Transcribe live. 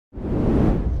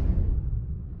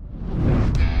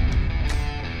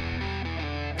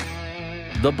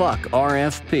The Buck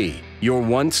RFP, your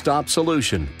one-stop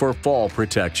solution for fall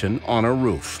protection on a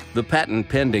roof. The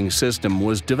patent-pending system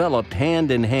was developed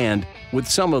hand-in-hand with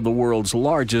some of the world's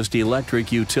largest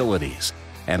electric utilities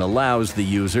and allows the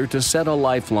user to set a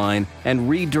lifeline and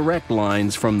redirect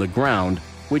lines from the ground,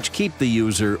 which keep the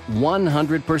user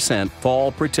 100%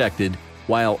 fall protected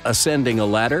while ascending a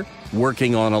ladder,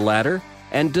 working on a ladder,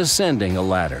 and descending a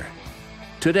ladder.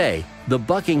 Today, the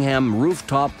Buckingham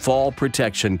Rooftop Fall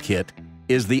Protection Kit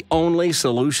is the only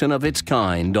solution of its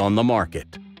kind on the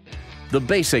market. The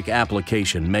basic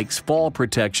application makes fall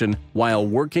protection while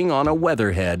working on a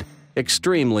weatherhead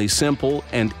extremely simple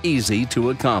and easy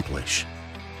to accomplish.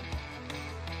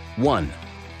 1.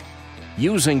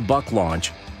 Using Buck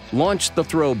Launch, launch the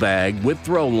throw bag with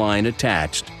throw line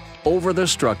attached over the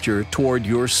structure toward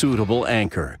your suitable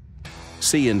anchor.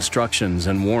 See instructions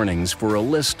and warnings for a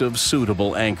list of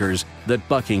suitable anchors that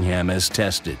Buckingham has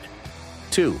tested.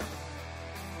 2.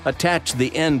 Attach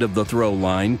the end of the throw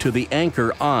line to the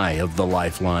anchor eye of the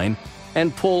lifeline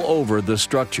and pull over the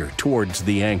structure towards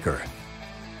the anchor.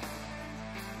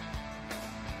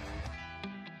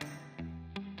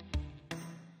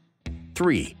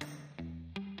 3.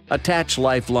 Attach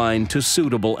lifeline to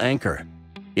suitable anchor.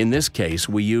 In this case,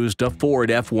 we used a Ford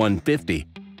F-150.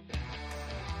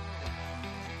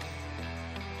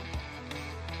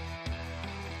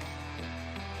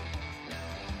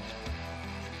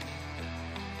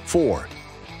 4.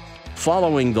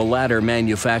 Following the ladder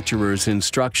manufacturer's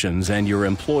instructions and your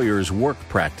employer's work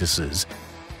practices,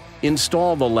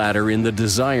 install the ladder in the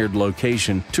desired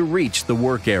location to reach the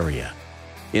work area.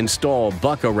 Install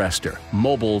Buck Arrestor,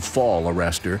 Mobile Fall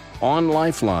Arrestor, on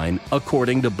lifeline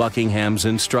according to Buckingham's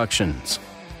instructions.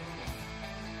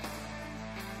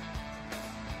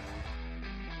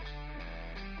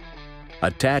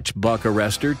 Attach Buck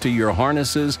Arrestor to your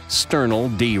harness's sternal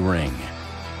D-ring.